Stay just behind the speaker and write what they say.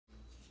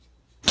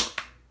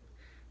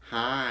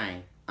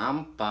Hi,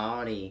 I'm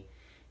Baldy,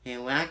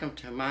 and welcome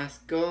to my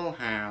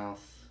schoolhouse.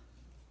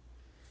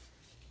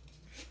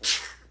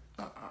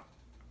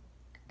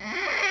 Baldy,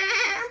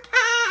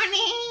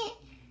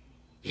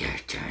 your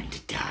turn to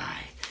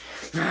die.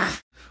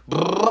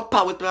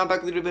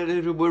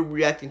 We're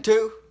reacting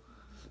to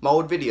my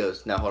old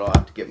videos. Now hold on, I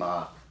have to get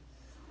my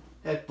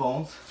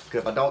headphones,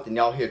 because if I don't, then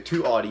y'all hear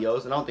two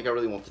audios, and I don't think I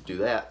really want to do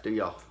that, do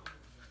y'all?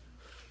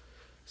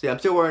 See, I'm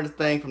still wearing this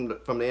thing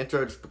from the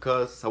intro just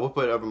because I will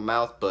put it over my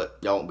mouth, but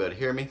y'all won't be able to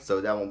hear me,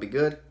 so that won't be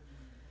good.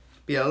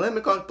 But yeah, let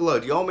me comment below.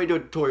 Do y'all want me to do a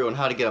tutorial on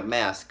how to get a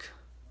mask?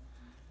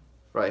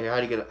 Right here,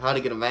 how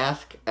to get a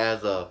mask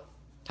as a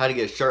how to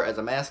get a shirt as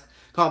a mask.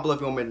 Comment below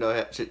if you want me to know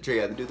how to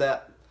do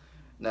that.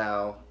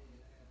 Now,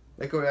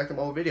 make a react to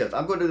my old videos.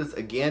 I'm going to do this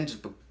again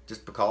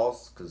just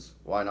because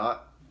why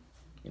not?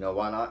 You know,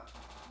 why not?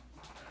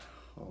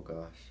 Oh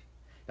gosh.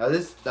 Now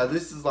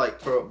this is like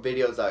for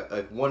videos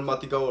like 1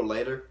 month ago or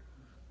later.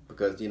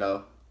 Because, you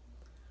know,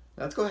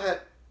 let's go ahead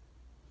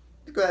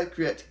and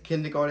create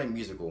kindergarten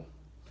musical.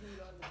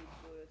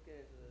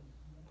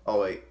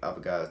 Oh wait, I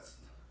forgot.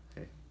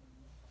 Okay.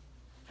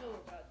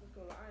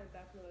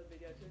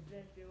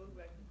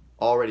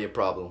 Already a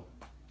problem.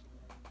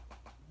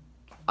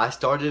 I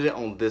started it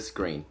on this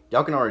screen.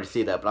 Y'all can already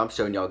see that, but I'm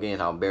showing y'all again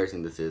how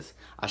embarrassing this is.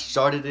 I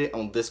started it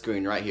on this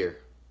screen right here.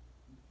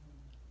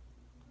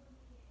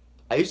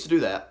 I used to do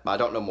that, but I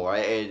don't know more.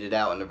 I edited it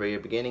out in the very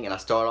beginning, and I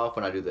start off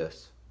when I do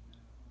this.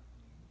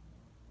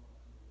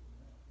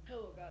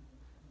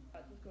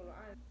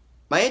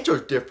 My intro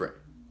is different.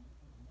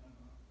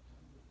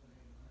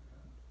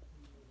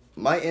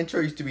 My intro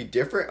used to be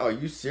different? Are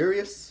you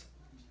serious?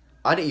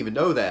 I didn't even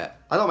know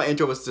that. I thought my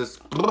intro was just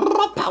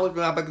reacting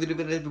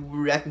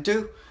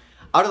to.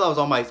 I thought that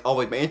was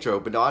always my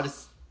intro, but no, I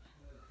just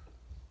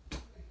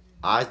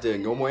did a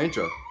normal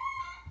intro.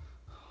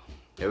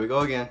 Here we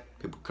go again.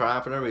 People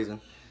crying for no reason.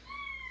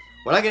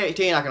 When I get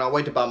 18, I cannot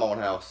wait to buy my own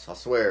house. I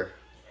swear.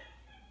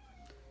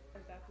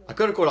 I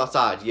could record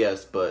outside,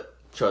 yes, but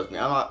trust me,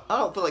 I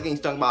don't feel like getting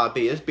stung by a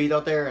bee. There's bees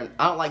out there, and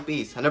I don't like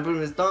bees. I never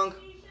been stung.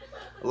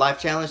 A life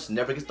challenge,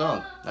 never get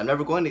stung. I'm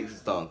never going to get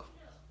stung.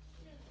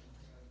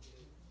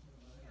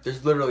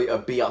 There's literally a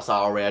bee outside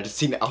already. I just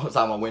seen it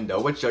outside my window.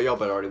 Which y'all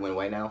better already went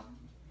away now.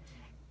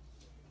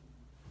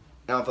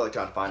 I don't feel like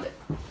trying to find it.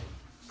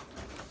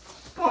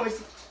 Come on,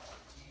 Missy.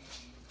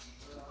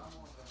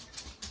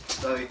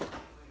 Love you.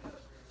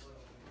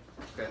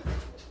 Okay.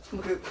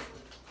 Okay.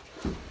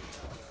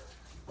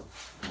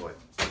 Boy.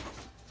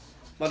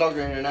 My dogs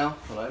are in here now.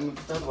 Hold on, let me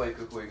put that away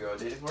quick, girl.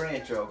 This is for an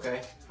intro,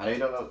 okay? I know you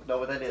don't know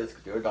what that is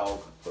because you're a dog,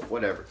 but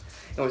whatever.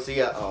 Anyway, so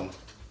yeah,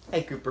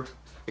 hey Cooper.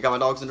 I got my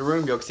dogs in the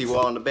room. Y'all can see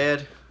one on the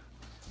bed.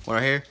 One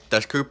right here.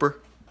 That's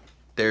Cooper.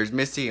 There's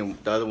Missy, and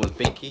the other one's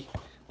Pinky,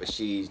 but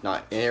she's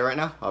not in here right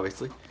now,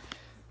 obviously.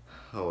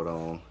 Hold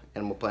on.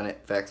 Animal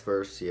Planet facts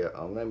first. Yeah.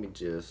 Let me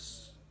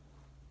just.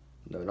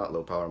 No, not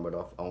low power mode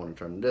off. I want to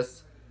turn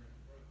this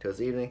till this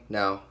evening.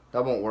 Now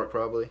that won't work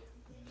probably.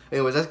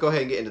 Anyways, let's go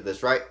ahead and get into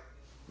this, right?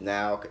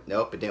 Now, okay.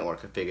 Nope, it didn't work.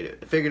 I figured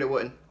it. Figured it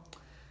wouldn't.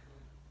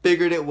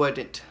 Figured it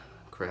wouldn't.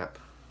 Crap.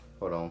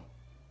 Hold on.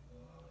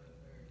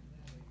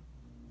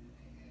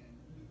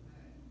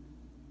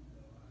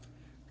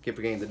 Keep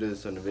forgetting to do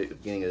this on the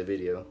beginning of the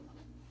video.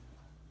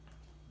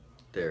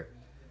 There.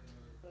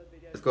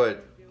 Let's go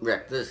ahead and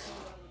react to this.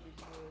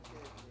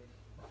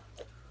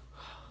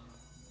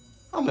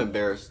 I'm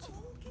embarrassed.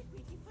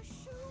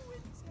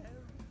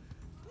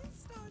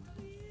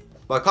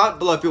 But comment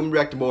below if you want me to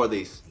react to more of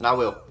these, and I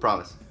will,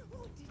 promise.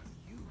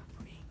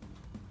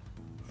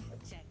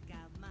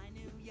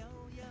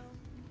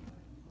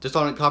 Just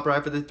on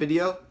copyright for this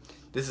video.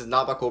 This is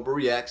not by Corporate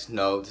Reacts.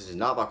 No, this is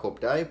not by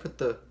Corporate. Did I put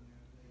the?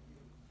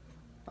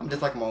 I'm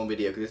just like my own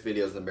video because this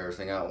video is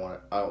embarrassing. I don't want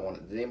it. I don't want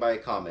it. Did anybody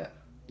comment?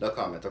 No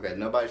comments. Okay,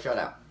 nobody shut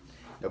out.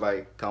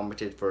 Nobody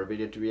commented for a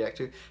video to react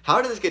to.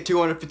 How did this get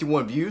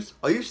 251 views?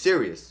 Are you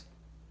serious?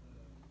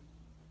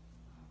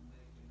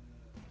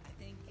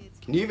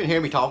 Can you even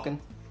hear me talking?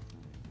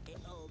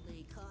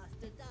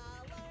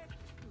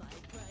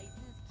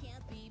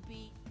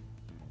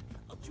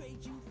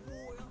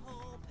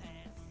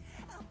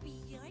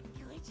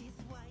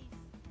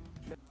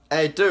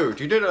 Hey dude,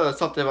 you do know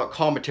something about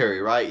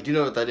commentary, right? You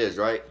know what that is,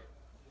 right?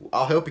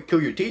 I'll help you kill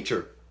your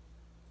teacher.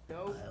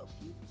 No.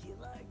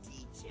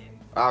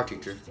 Our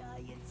teacher.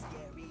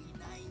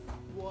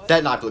 What?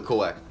 That knife look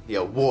cool. Yeah,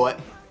 what?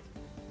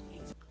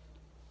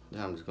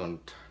 I'm just gonna.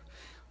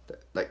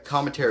 Like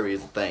commentary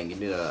is a thing. You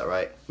know that,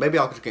 right? Maybe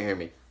y'all just can't hear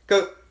me.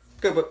 Go,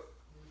 but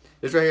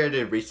this right here I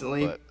did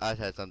recently. But I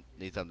just had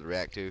need something to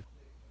react to.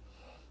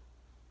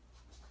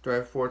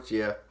 Drive Force,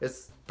 yeah,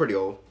 it's pretty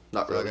old.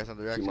 Not So really. I got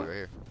something to react to right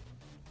here.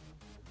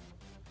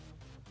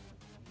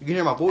 You can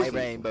hear my voice. Hey,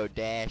 Rainbow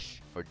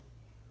Dash, or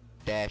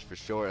Dash for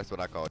short. That's what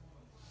I call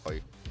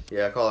you.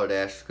 Yeah, I call her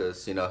Dash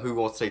because, you know, who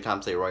wants to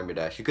say Rainbow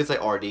Dash? You could say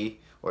RD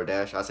or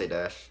Dash. I say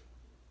Dash.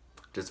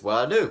 Just what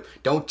I do.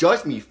 Don't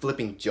judge me, you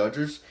flipping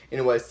judgers.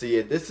 Anyway, so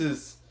yeah, this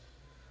is.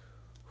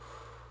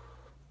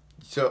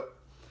 So,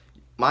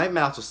 my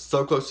mouse was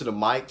so close to the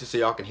mic just so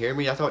y'all can hear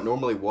me. That's how it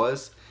normally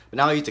was. But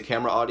now I use the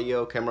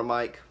camera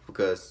mic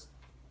because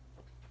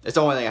it's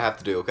the only thing I have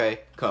to do,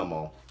 okay? Come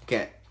on.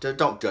 Can't. Just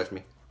don't judge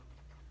me.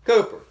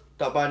 Cooper,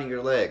 stop biting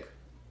your leg.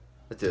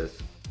 What's this?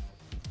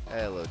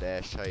 Hello,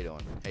 Dash. How you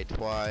doing? Hey,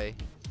 Twy.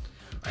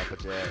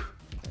 Applejack.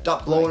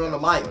 Stop blowing on the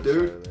mic,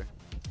 dude.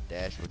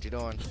 Dash, what you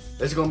doing?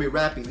 This is gonna be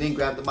rapping, then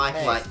grab the mic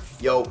like,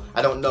 yo,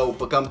 I don't know,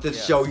 but come to the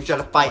show, you try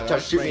to fight, try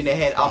to shoot me in the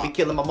head, I'll be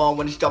killing my mom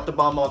when she dropped the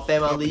bomb on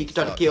family, you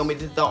try to kill me,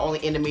 this is the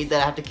only enemy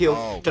that I have to kill,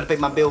 try to pay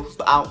my bills,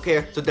 but I don't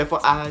care, so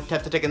therefore I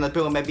have to take another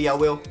pill and maybe I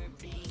will.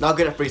 Not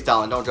good at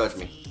freestyling, don't judge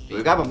me.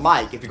 You grab a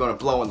mic if you're gonna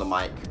blow on the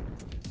mic.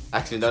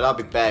 Actually, no, that'll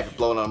be bad if you're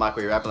blowing on the mic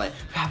while you're rapping like,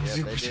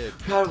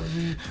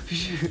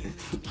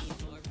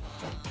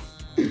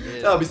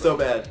 that'll be so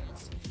bad.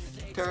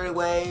 Turn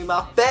away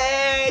my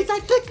face, I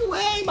took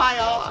away my I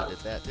arm. did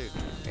that too.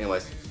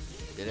 Anyways.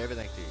 Did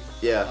everything to you.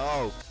 Yeah.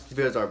 Oh. These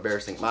videos are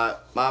embarrassing.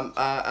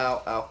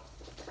 Ow.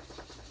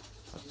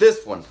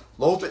 This one,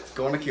 Lobit's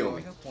gonna kill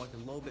me. Point the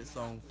Lobit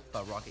song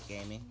by Rocket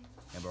Gaming.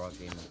 And Rocket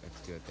Gaming,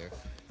 it's good there.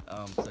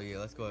 So yeah,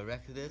 let's go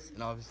back to this.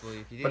 And obviously,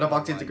 if you didn't But the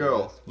box is a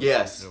girl.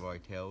 Yes. I've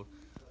already told.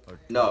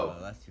 No.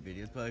 Last two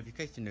videos. But if in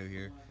case you're new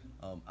here,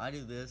 I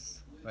do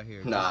this right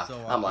here. Nah,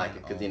 so I'm like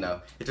it, cause you know,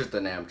 it's just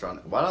the name I'm trying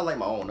to. Why do I like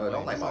my own? No, I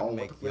don't like my own.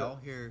 Make y'all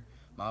hear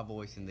my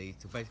voice in these.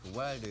 So basically,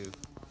 what I do,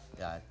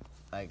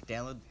 I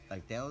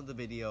download the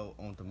video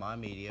onto my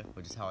media,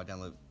 which is how I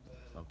download.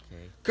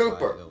 Okay.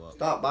 Cooper,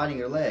 stop biting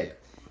your leg.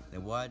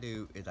 Then what I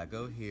do is I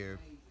go here,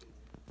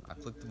 I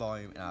click the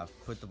volume, and I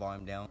put the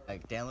volume down.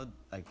 Download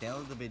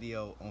the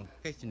video on. In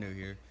case you're new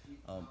here,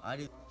 I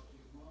do.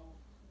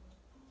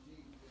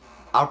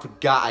 I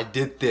forgot I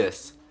did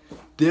this.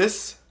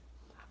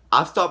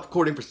 I've stopped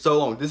recording for so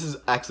long. This is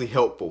actually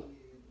helpful.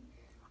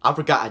 I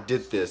forgot I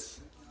did this.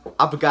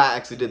 I forgot I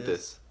actually did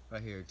this.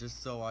 Right here,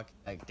 just so I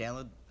can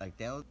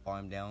download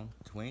volume down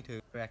 22.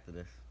 Back to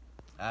this.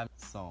 I have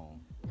a song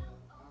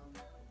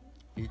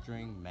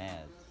featuring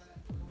Mads.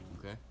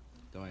 Okay,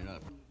 don't even know.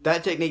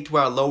 That technique to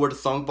where I lower the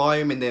song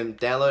volume and then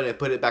download it and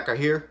put it back right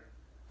here.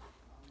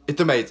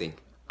 It's amazing.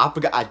 I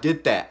forgot I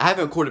did that. I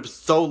haven't recorded for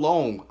so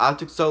long. I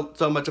took so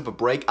much of a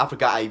break. I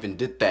forgot I even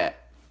did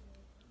that.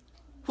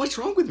 What's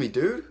wrong with me,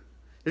 dude?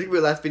 This is gonna be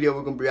the last video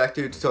we're gonna react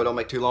to, so it don't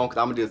make too long. Cause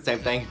I'm gonna do the same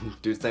thing.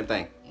 Do the same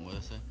thing. What did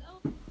I say?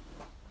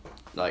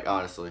 Like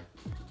honestly.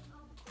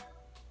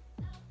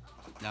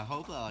 Now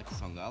hopefully I like the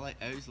song. I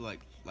usually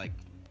like.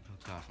 Oh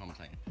gosh, what am I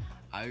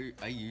saying?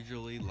 I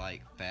usually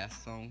like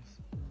fast songs.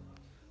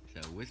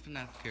 So which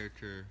FNAF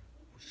character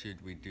should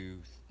we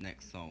do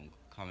next song?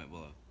 Comment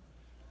below.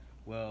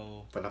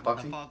 Well,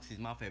 FNAF Foxy's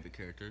my favorite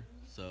character.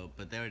 So,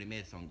 but they already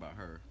made a song about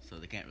her, so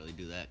they can't really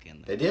do that,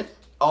 can they? They did?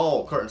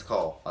 Oh, Curtain's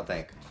Call, I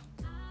think.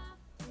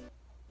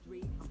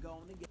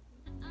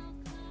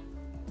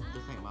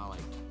 Just think about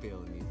feel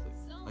the music.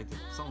 Like the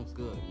song's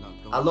good.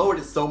 I lowered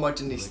it so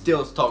much and he's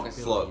still talking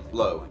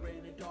low.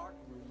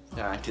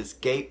 Trying to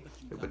escape.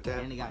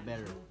 And it got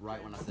better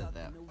right when I said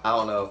that. I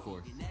don't know. Of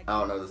course. I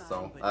don't know this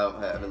song. I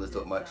haven't listened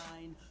to it much.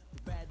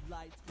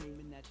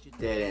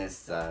 Dead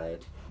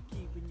inside.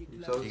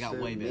 It got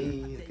way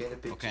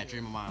better. Okay,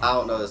 Dream of Mine. I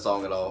don't know this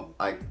song at all.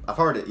 I've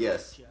heard it,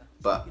 yes,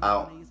 but I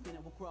don't.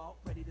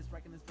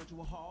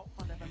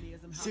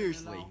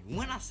 Seriously,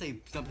 when I say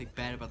something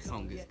bad about the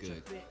song, it's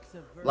good.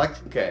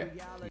 Like, okay.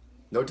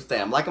 Note to say,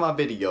 I'm liking my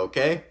video,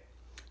 okay?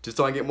 Just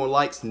so I get more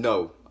likes?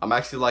 No. I'm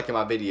actually liking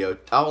my video.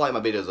 I don't like my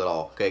videos at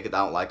all, okay? Because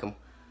I don't like them.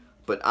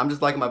 But I'm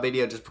just liking my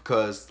video just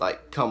because,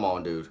 like, come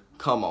on, dude.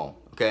 Come on,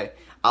 okay?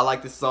 I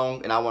like this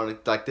song, and I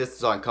want to like this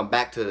so I can come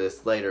back to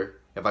this later.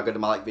 If I go to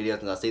my like videos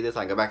and I see this,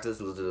 I can go back to this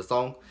and listen to the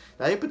song.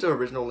 Now, I didn't put the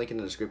original link in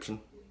the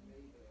description.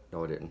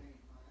 No, I didn't.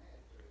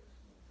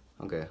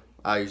 Okay.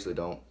 I usually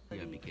don't. You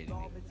gotta be kidding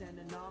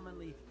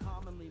me.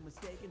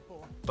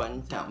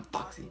 Fun Town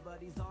Foxy.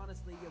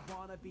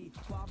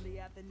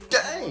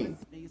 Dang!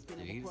 Did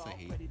he just say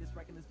he?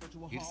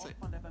 He just say.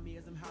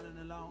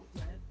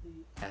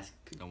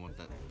 Don't want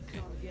that.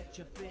 Okay.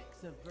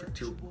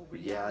 Virtual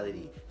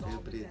reality.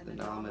 Stupid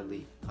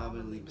anomaly.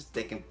 Commonly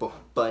mistaken for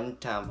Fun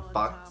Town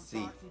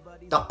Foxy.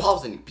 Stop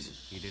pausing, you piece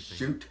of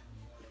shoot.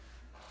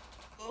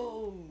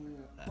 Oh!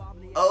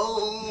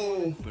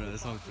 But the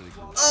song's really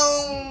cool.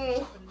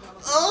 Oh!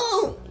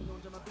 Oh!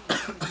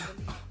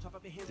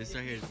 This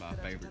right here is my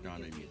favorite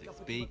genre of music.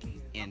 It's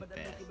big and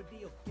fast.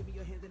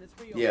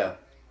 Yeah.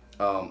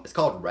 It's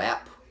called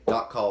rap,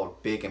 not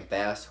called big and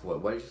fast.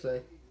 What did you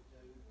say?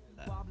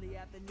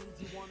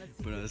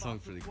 But the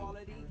song's really cool.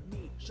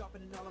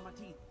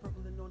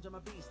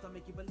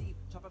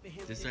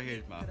 This right here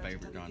is my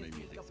favorite genre of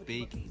music. It's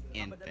big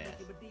and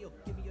fast.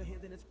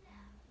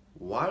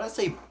 Why did I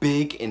say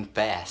big and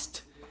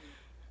fast?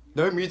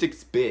 No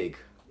music's big.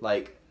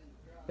 Like,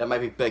 that might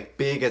be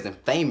big as in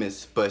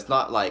famous, but it's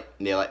not like,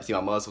 yeah, like, see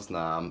my muscles?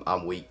 Nah,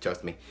 I'm weak,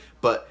 trust me.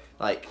 But,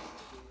 like,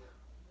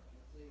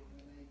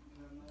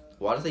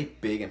 why did I say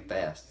big and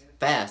fast?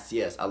 Fast,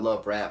 yes, I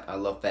love rap, I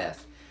love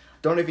fast.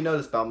 Don't know if you know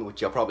this about me,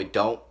 which y'all probably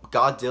don't.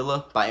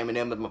 Godzilla by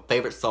Eminem is my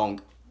favorite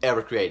song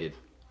ever created.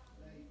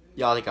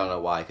 Y'all think I don't know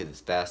why, because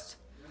it's fast.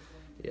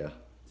 Yeah.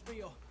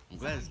 I'm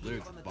glad his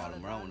lyrics at the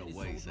bottom, or I don't know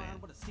what he's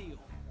saying.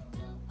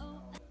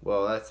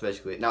 Well, that's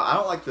basically it. Now, I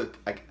don't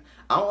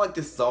like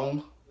this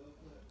song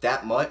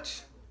that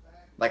much.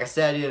 Like I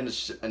said in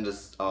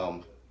this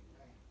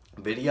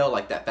video,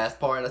 like that fast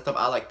part and that stuff,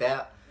 I like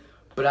that.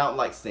 But I don't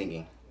like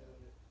singing.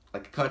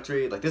 Like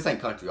country, like this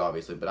ain't country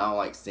obviously, but I don't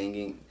like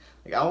singing.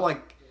 Like I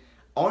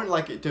only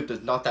like it if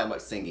there's not that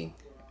much singing.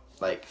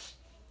 Like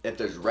if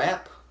there's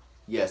rap,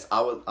 yes, I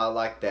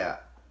like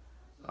that.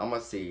 I'm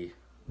gonna see.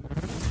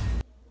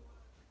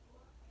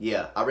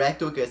 Yeah, I react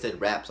to it because it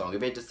said rap song.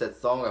 If it just said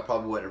song, I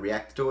probably wouldn't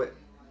react to it.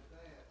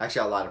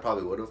 Actually, I lied. I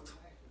probably would have.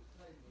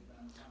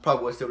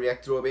 Probably would still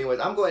react to it. But anyways,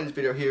 I'm going to end this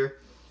video here.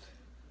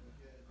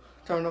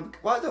 Turn on.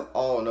 Why is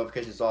all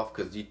notifications off?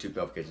 Because YouTube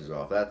notifications are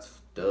off.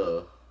 That's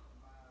duh.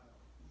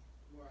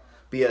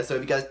 But yeah, so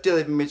if you guys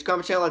did leave a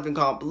comment, channel, leave a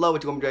comment below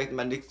what you want me to direct in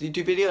my next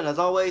YouTube video. And as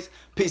always,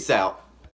 peace out.